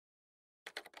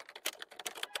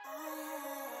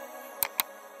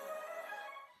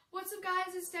What's up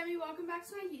guys, it's Demi, welcome back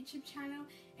to my YouTube channel.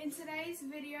 In today's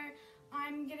video,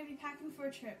 I'm going to be packing for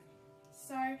a trip.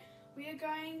 So, we are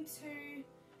going to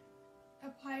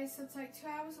a place that's like 2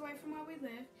 hours away from where we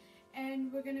live,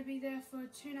 and we're going to be there for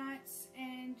 2 nights,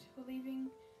 and we're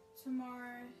leaving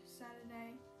tomorrow,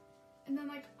 Saturday, and then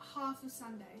like half of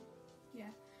Sunday, yeah.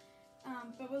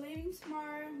 But we're leaving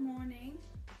tomorrow morning,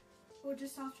 or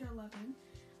just after 11,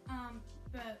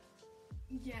 but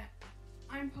yeah.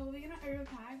 I'm probably going to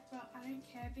overpack, but I don't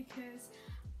care because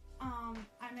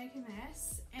I make a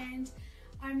mess, and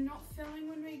I'm not filming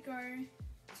when we go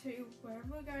to wherever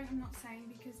we're going. I'm not saying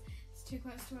because it's too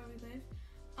close to where we live,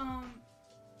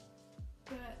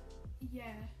 but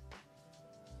yeah,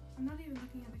 I'm not even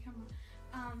looking at the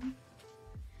camera.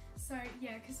 So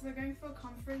yeah, because we're going for a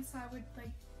conference, so I would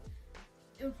like,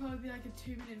 it would probably be like a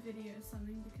 2-minute video or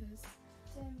something because,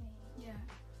 yeah.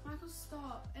 Michael,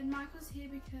 stop. And Michael's here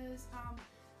because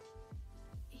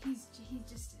he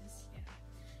just is, yeah.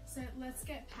 So let's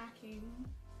get packing.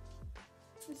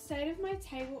 The state of my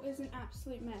table is an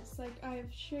absolute mess. Like, I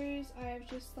have shoes, I have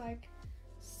just like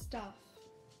stuff.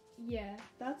 Yeah,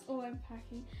 that's all I'm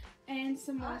packing, and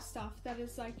some more stuff that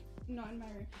is like not in my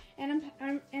room.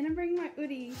 And I'm bringing my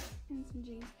hoodie and some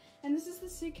jeans. And this is the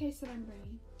suitcase that I'm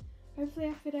bringing. Hopefully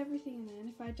I fit everything in there, and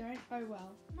if I don't, oh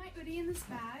well. My hoodie in this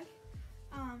bag.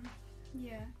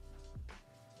 Yeah,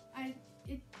 I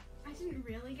didn't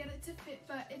really get it to fit,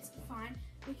 but it's fine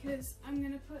because I'm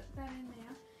gonna put that in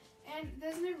there, and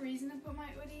there's no reason to put my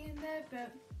hoodie in there,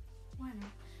 but why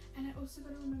not? And I also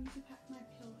gotta remember to pack my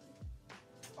pillow.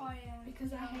 Oh yeah,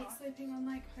 because I hate sleeping on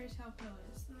like hotel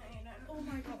pillows. No, you don't. Oh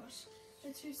my gosh,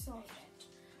 they're too soft.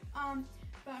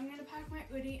 But I'm gonna pack my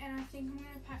hoodie, and I think I'm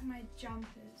gonna pack my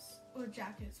jumpers or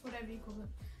jackets, whatever you call them,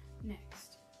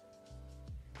 next.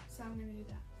 So I'm going to do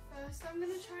that. First, I'm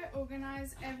going to try to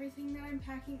organize everything that I'm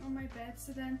packing on my bed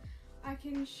so then I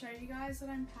can show you guys what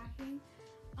I'm packing.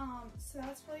 So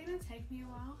that's probably going to take me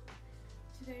a while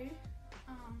to do.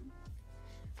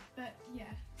 But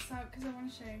yeah, so because I want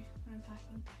to show you what I'm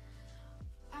packing.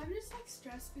 I'm just like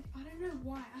stressed because I don't know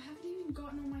why. I haven't even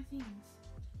gotten all my things.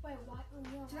 Wait, what?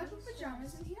 Did I put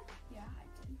pajamas in here? Yeah, I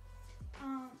did.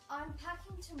 I'm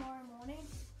packing tomorrow morning.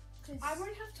 I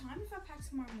won't have time if I pack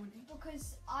tomorrow morning.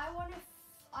 Because I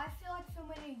feel like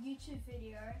filming a YouTube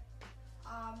video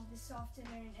this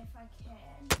afternoon if I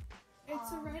can.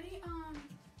 It's already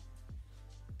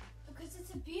because it's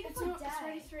a beautiful day. It's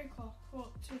already 3 o'clock, or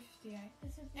 2:58.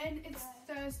 And it's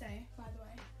Thursday, by the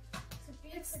way. It's a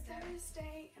beautiful day. It's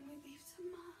Thursday and we leave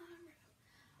tomorrow.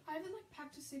 I haven't like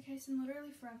packed a suitcase in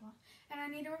literally forever. And I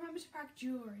need to remember to pack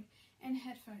jewellery and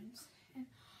headphones. And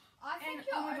I think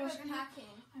you're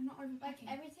overpacking. I'm not overpacking.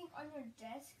 Like everything on your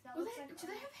desk. Do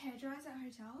they have hair dryers at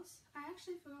hotels? I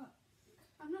actually forgot.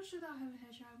 I'm not sure they'll have a hair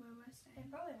dryer where we're staying. They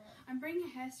probably won't. I'm bringing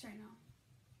a hair straightener.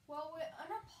 Well, we're an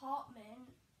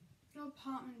apartment. An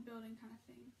apartment building kind of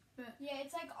thing. But yeah,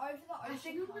 it's like over the ocean. I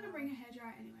think I'm going to bring a hair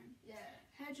dryer anyway. Yeah.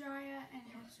 Hair dryer and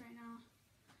hair straightener.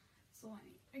 That's all I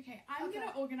need. Okay, I'm going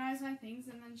to organise my things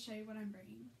and then show you what I'm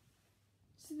bringing.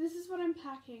 So this is what I'm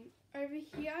packing. Over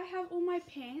here I have all my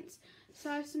pants.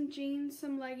 So I have some jeans,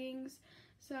 some leggings,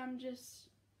 some just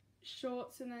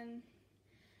shorts, and then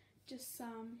just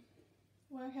some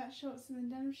workout shorts and then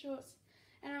denim shorts.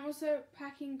 And I'm also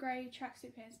packing grey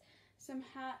tracksuit pants, some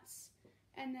hats,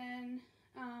 and then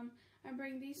I'm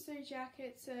bringing these 3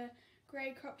 jackets, a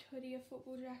grey cropped hoodie, a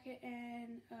football jacket,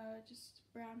 and just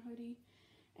brown hoodie.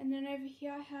 And then over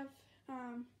here I have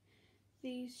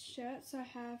these shirts. I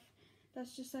have,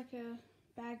 that's just like a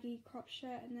baggy crop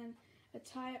shirt, and then a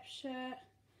tie-up shirt,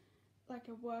 like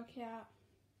a workout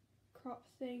crop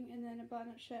thing, and then a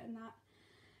button-up shirt and that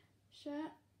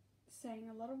shirt, saying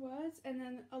a lot of words, and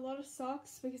then a lot of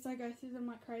socks because I go through them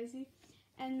like crazy,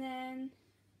 and then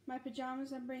my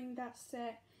pajamas, I'm bringing that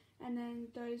set, and then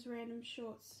those random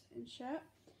shorts and shirt,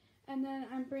 and then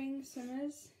I'm bringing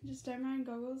swimmers. Just don't mind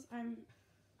goggles.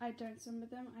 I don't swim with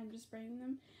them. I'm just bringing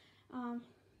them.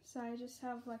 So I just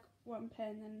have like 1 pair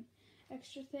and then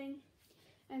extra thing,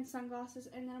 and sunglasses,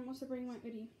 and then I'm also bringing my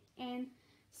hoodie and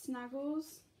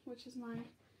Snuggles, which is my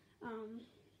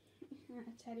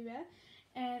teddy bear,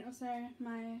 and also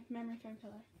my memory foam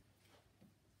pillow.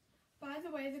 By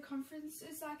the way, the conference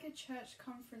is like a church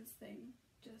conference thing,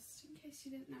 just in case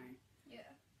you didn't know.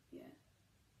 Yeah. Yeah.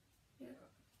 Yeah.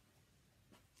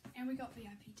 And we got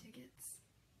VIP tickets.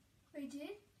 We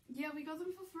did? Yeah, we got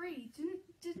them for free. Didn't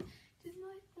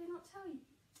they not tell you?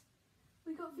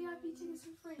 We got VIP tickets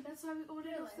for free. That's why we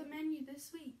ordered off the menu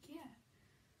this week. Yeah.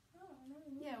 Oh, no.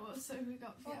 Yeah, well, so we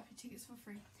got VIP tickets for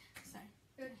free. So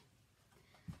good.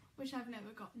 Which I've never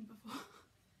gotten before.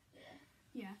 Yeah.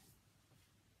 Yeah.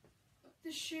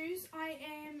 the shoes I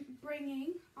am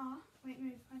bringing are, wait,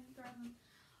 move, I need to grab them.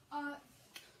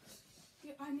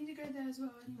 Yeah, I need to go there as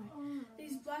well anyway.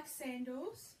 These black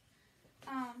sandals,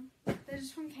 they're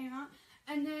just from Canva.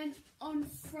 And then on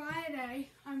Friday,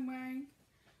 I'm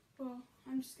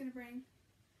just going to bring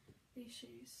these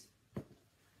shoes.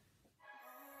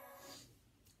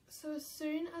 So as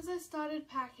soon as I started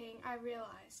packing, I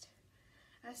realised,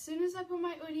 as soon as I put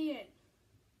my hoodie in,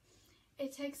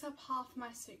 it takes up half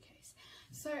my suitcase.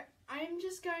 So I'm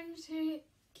just going to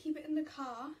keep it in the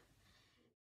car.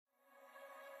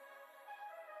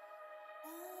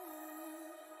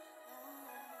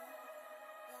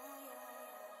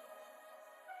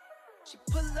 She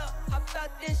pull up, hop out,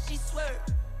 then she swerve.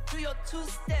 Do your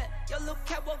two-step, your little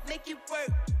catwalk, make it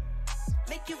work.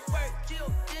 Make it work, Jill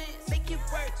dance, make it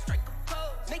work, strike a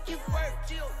pose. Make it work,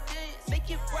 Jill dance, make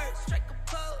it work, strike a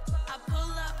pose. I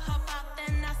pull up, hop out,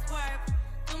 then I swerve.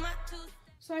 Do my two-step.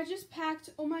 So I just packed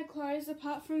all my clothes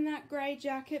apart from that grey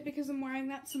jacket because I'm wearing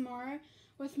that tomorrow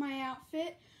with my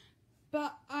outfit.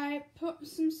 But I put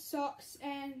some socks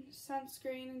and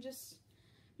sunscreen and just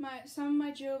some of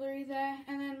my jewellery there,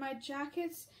 and then my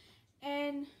jackets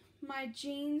and my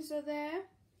jeans are there,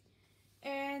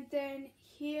 and then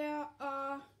here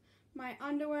are my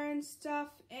underwear and stuff,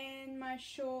 and my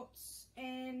shorts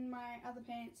and my other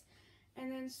pants,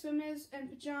 and then swimmers and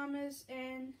pyjamas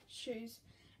and shoes,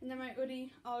 and then my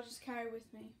hoodie I'll just carry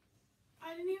with me.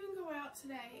 I didn't even go out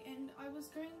today, and I was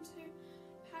going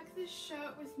to pack this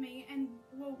shirt with me and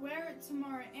we'll wear it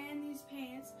tomorrow, and these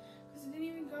pants, because I didn't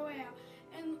even go out.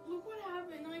 And look what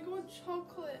happened, I got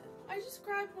chocolate. I just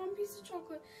grabbed one piece of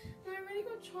chocolate and I already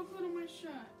got chocolate on my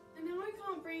shirt. And now I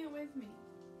can't bring it with me.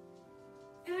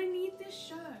 And I need this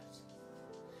shirt.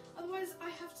 Otherwise I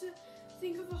have to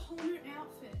think of a whole new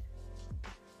outfit.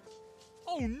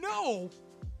 Oh no!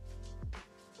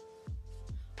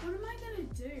 What am I gonna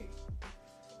do?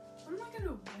 What am I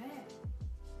gonna wear?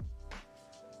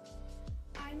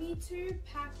 I need to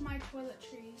pack my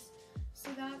toiletries. So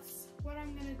that's what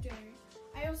I'm gonna do.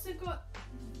 I also got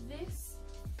this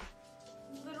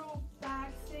little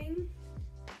bag thing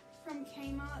from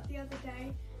Kmart the other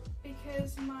day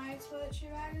because my toiletry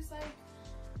bag is like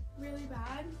really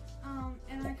bad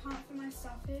and I can't fit my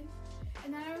stuff in.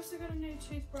 And then I also got a new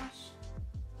toothbrush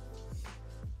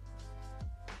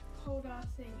holder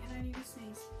thing, and I need to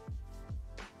sneeze.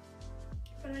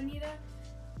 But I need to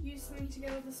use something to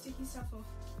get all the sticky stuff off.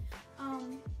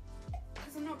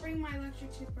 Because I'm not bringing my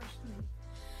electric toothbrush with me.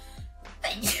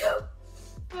 Thank you!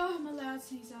 Oh, I'm a loud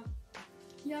sneezer.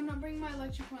 Yeah, I'm not bringing my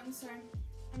electric one, so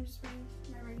I'm just bringing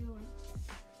my regular one.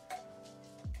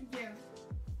 Yeah.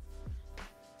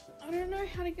 I don't know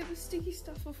how to get the sticky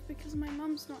stuff off because my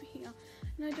mum's not here.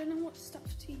 And I don't know what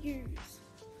stuff to use.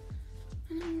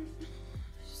 And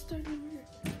I just don't know.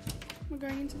 We're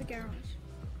going into the garage.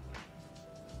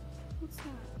 What's that?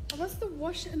 Oh, that's the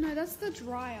no, that's the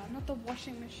dryer, not the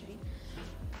washing machine.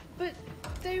 But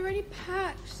they already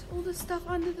packed all the stuff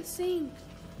under the sink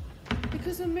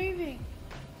because we're moving.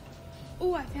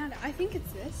 Oh, I found it. I think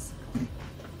it's this.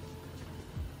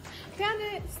 Found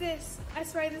it. It's this. I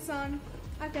sprayed this on.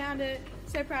 I found it.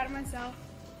 So proud of myself.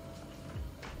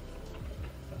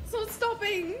 It's not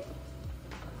stopping.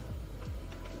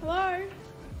 Hello?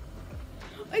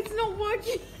 It's not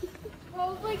working.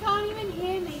 Probably can't even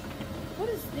hear me. What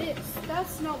is this?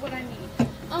 That's not what I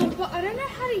need. But I don't know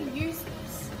how to use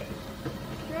this.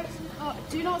 Oh,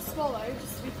 do not swallow,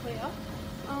 just to be clear.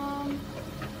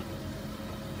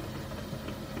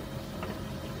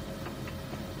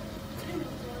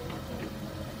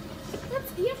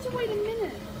 You have to wait a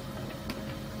minute.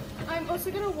 I'm also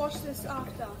going to wash this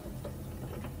after.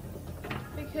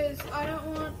 Because I don't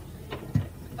want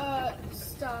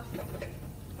stuff.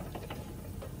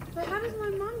 But how does my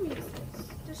mum use this?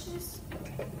 Does she just...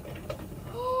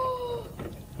 Oh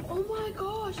my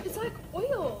gosh, it's like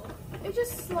oil. It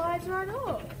just slides right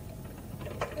off.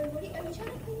 Are you trying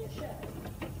to clean your shirt?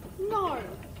 No,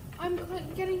 I'm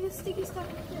getting the sticky stuff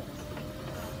with this.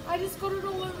 I just got it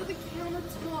all over the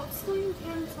countertops, clean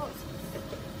countertops.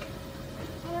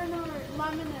 I don't know,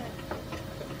 laminate.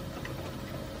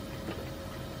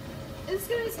 It's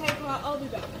gonna take a while, I'll be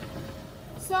back.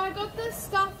 So I got this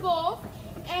stuff off,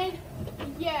 and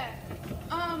yeah,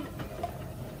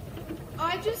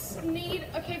 I just need,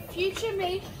 okay, future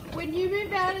me, when you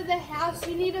move out of the house,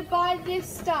 you need to buy this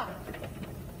stuff.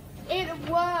 It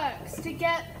works to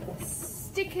get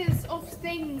stickers of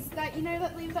things that, you know,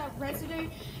 that leave that residue.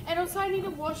 And also I need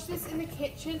to wash this in the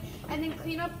kitchen and then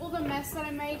clean up all the mess that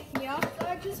I made here. So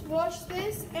I just washed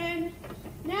this and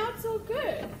now it's all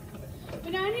good.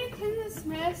 But now I need to clean this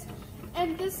mess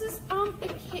And this is a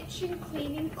kitchen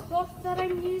cleaning cloth that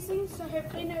I'm using, so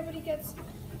hopefully nobody gets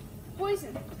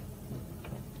poisoned.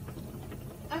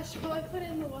 I should probably put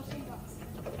it in the washing basket.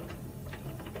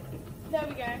 There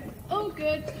we go. All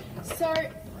good. So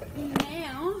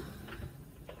now,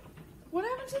 what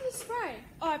happened to the spray?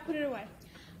 Oh, I put it away.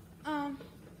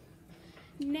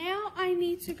 Now I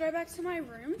need to go back to my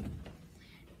room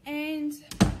and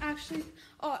actually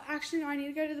no, I need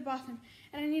to go to the bathroom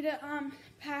and I need to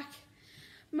pack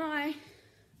my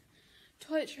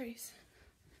toiletries.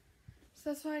 So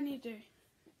that's what I need to do.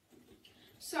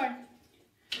 So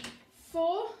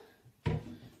for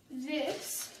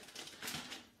this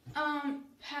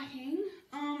packing,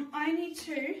 I need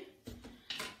to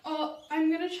I'm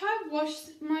gonna try and wash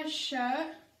my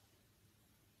shirt.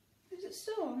 Is it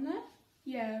still on there?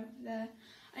 Yeah, there.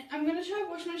 I'm gonna try and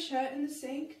wash my shirt in the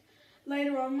sink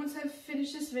later on once I've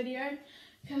finished this video,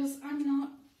 because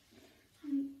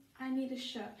I need a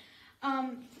shirt.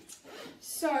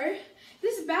 So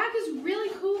this bag is really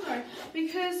cool though,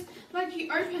 because like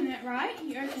you open it, right?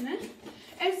 You open it.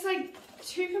 It's like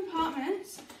 2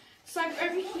 compartments. So like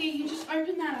over here, you just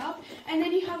open that up, and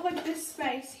then you have like this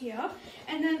space here,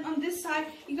 and then on this side,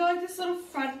 you got like this little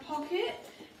front pocket,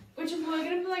 which I'm probably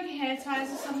gonna put like hair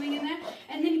ties or something in there,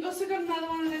 and then you also got another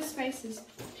one of those spaces.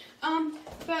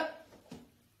 But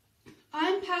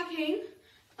I'm packing,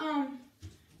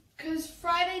 cause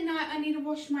Friday night I need to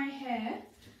wash my hair.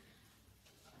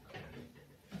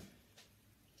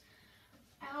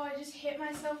 Ow, I just hit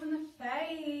myself in the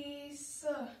face.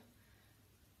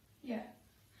 Yeah.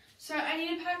 So I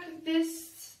need to pack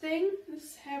this thing,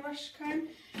 this hairbrush comb,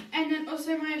 and then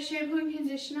also my shampoo and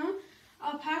conditioner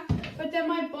I'll pack. But then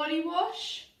my body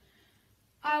wash,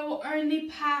 I will only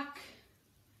pack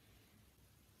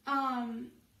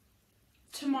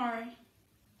tomorrow.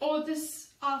 Or this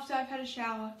after I've had a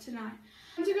shower tonight.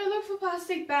 I'm to go look for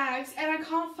plastic bags and I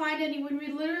can't find any when we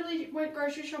literally went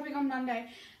grocery shopping on Monday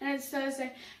and it's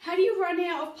Thursday. How do you run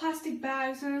out of plastic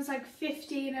bags when there's like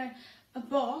 50 in a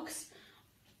box?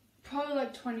 Probably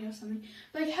like 20 or something.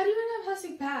 Like, how do you run out of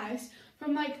plastic bags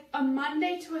from like a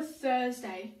Monday to a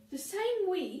Thursday, the same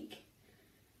week?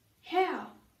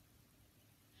 How?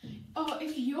 Oh,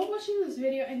 if you're watching this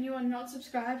video and you are not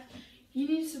subscribed, you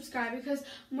need to subscribe, because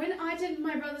when I did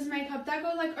my brother's makeup, that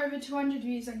got like over 200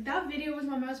 views. Like, that video was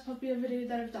my most popular video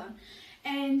that I've done.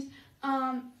 And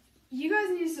you guys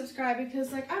need to subscribe,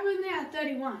 because like I'm only at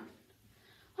 31.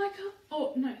 Like,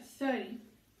 oh no, 30.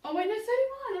 Oh wait, no,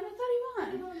 31. I'm at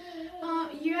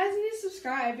 31. You guys need to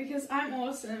subscribe because I'm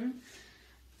awesome.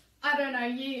 I don't know.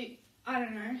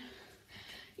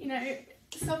 You know,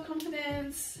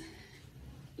 self-confidence.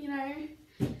 You know,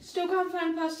 still can't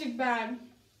find a plastic bag.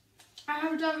 I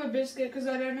have to have a biscuit because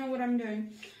I don't know what I'm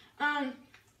doing. Oh,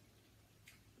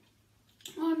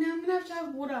 now I'm gonna have to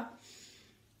have water.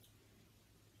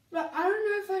 But I don't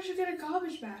know if I should get a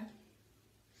garbage bag,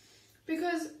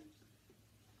 because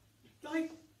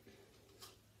like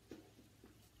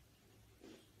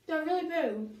they're really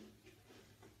big.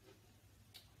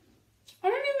 I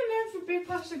don't even know if a big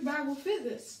plastic bag will fit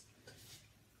this.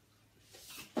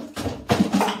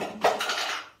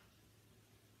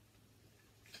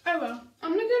 Oh well,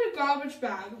 I'm gonna get a garbage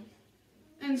bag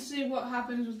and see what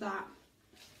happens with that.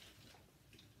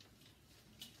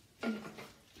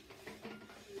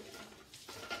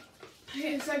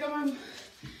 Okay, so I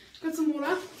got some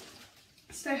water.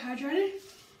 Stay hydrated.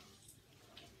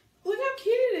 Look how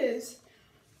cute it is.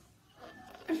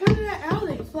 I found it at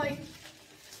Aldi for like,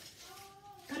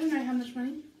 I don't know how much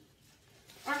money.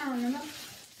 I don't remember.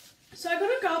 So I got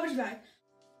a garbage bag.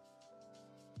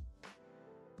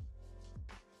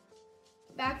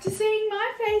 Back to seeing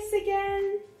my face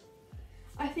again.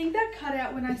 I think that cut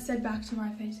out when I said back to my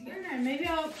face again. I don't know, maybe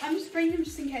I'm just bringing them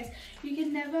just in case. You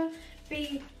can never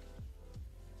be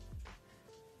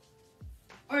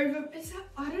over,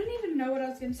 I don't even know what I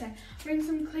was going to say. Bring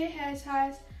some clear hair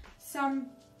ties, some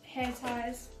hair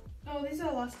ties. Oh, these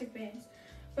are elastic bands.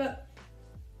 But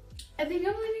I think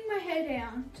I'm leaving my hair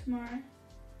down tomorrow.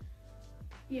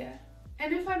 Yeah.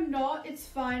 And if I'm not, it's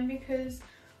fine, because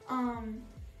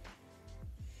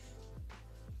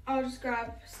I'll just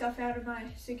grab stuff out of my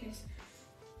suitcase.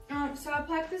 So I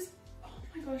packed this, oh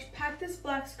my gosh, packed this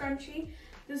black scrunchie,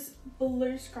 this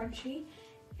blue scrunchie,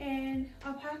 and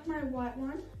I'll pack my white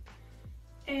one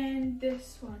and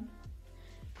this one.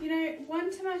 You know,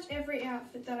 one to match every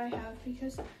outfit that I have,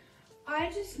 because I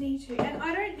just need to. And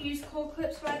I don't use claw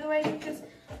clips, by the way, because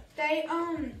they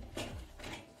don't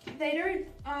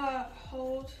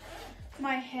hold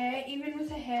my hair. Even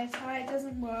with a hair tie, it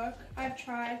doesn't work. I've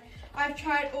tried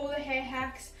all the hair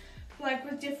hacks, like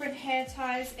with different hair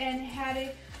ties and how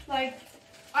to Like,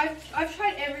 I've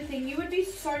tried everything. You would be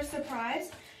so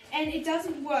surprised, and it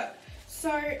doesn't work.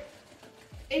 So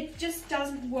it just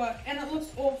doesn't work, and it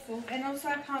looks awful. And also,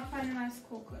 I can't find a nice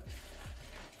claw clip.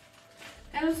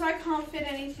 And also, I can't fit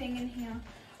anything in here.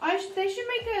 They should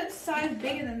make a size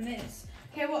bigger than this.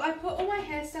 Okay, well, I put all my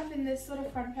hair stuff in this little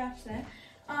front pouch there.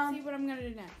 See what I'm gonna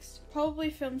do next. Probably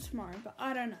film tomorrow, but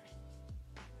I don't know.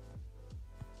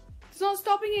 It's not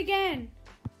stopping again.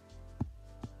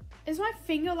 Is my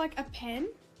finger like a pen?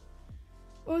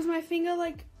 Or is my finger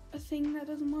like a thing that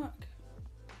doesn't work?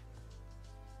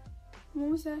 What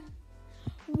was that?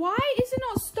 Why is it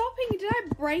not stopping? Did I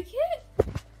break it?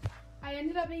 I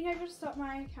ended up being able to stop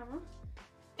my camera.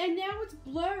 And now it's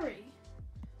blurry.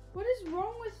 What is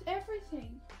wrong with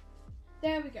everything?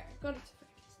 There we go. Got it to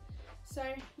focus. So,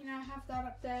 you know, I have that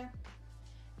up there.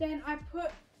 Then I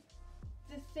put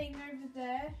the thing over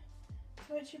there.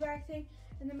 Switchy bag thing.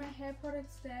 And then my hair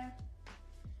products there.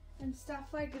 And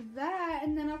stuff like that.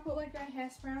 And then I put like my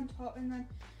hairspray on top. And then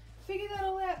figure that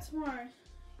all out tomorrow.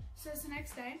 So it's the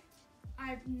next day.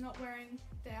 I'm not wearing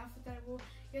the outfit that I wore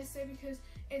yesterday because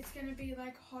it's going to be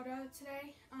like hotter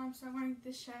today. So I'm wearing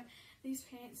this shirt, these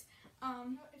pants.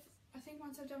 I think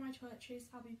once I've done my toiletries,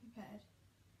 I'll be prepared.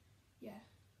 Yeah.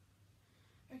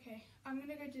 Okay, I'm going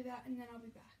to go do that and then I'll be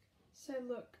back. So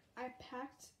look, I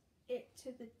packed it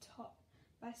to the top.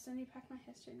 But I still need to pack my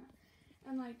hair straightener.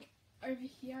 And like over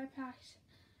here I packed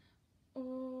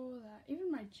all that.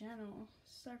 Even my journal.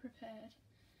 So prepared.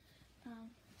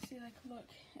 See, like, look,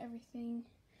 everything.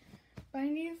 But I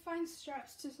need to find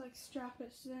straps to like strap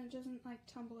it so then it doesn't like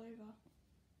tumble over.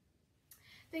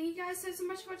 Thank you guys so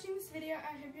much for watching this video.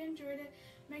 I hope you enjoyed it.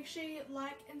 Make sure you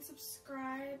like and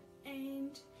subscribe,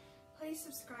 and please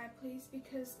subscribe, please,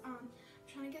 because I'm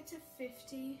trying to get to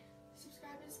 50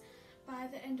 subscribers by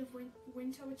the end of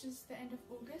winter, which is the end of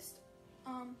August.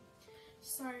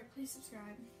 So please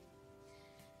subscribe.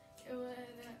 It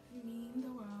would mean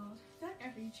the world. I feel like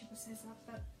every YouTuber says that,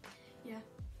 but yeah.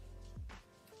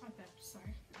 I bet,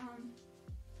 sorry.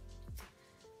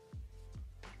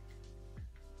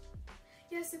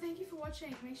 Yeah, so thank you for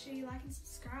watching. Make sure you like and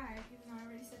subscribe, even though I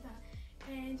already said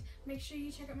that. And make sure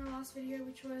you check out my last video,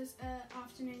 which was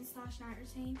afternoon/night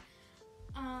routine.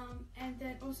 And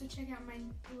then also check out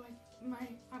my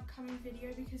upcoming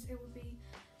video because it will be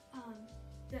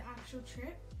the actual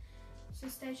trip. So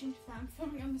stay tuned for that. I'm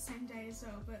filming on the same day as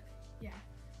well, but yeah,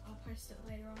 I'll post it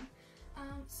later on.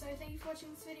 So thank you for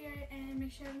watching this video, and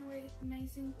make sure you have an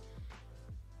amazing...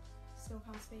 Still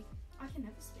can't speak. I can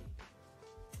never speak.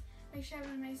 Make sure you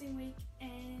have an amazing week,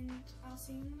 and I'll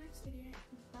see you in the next video.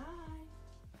 Bye!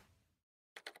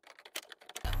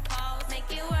 Make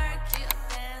it work,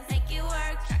 make it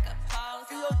work, track a pause.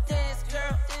 Do your dance,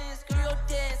 girl, do your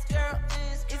dance, girl.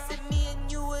 Is it me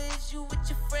and you, or is you with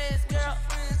your friends?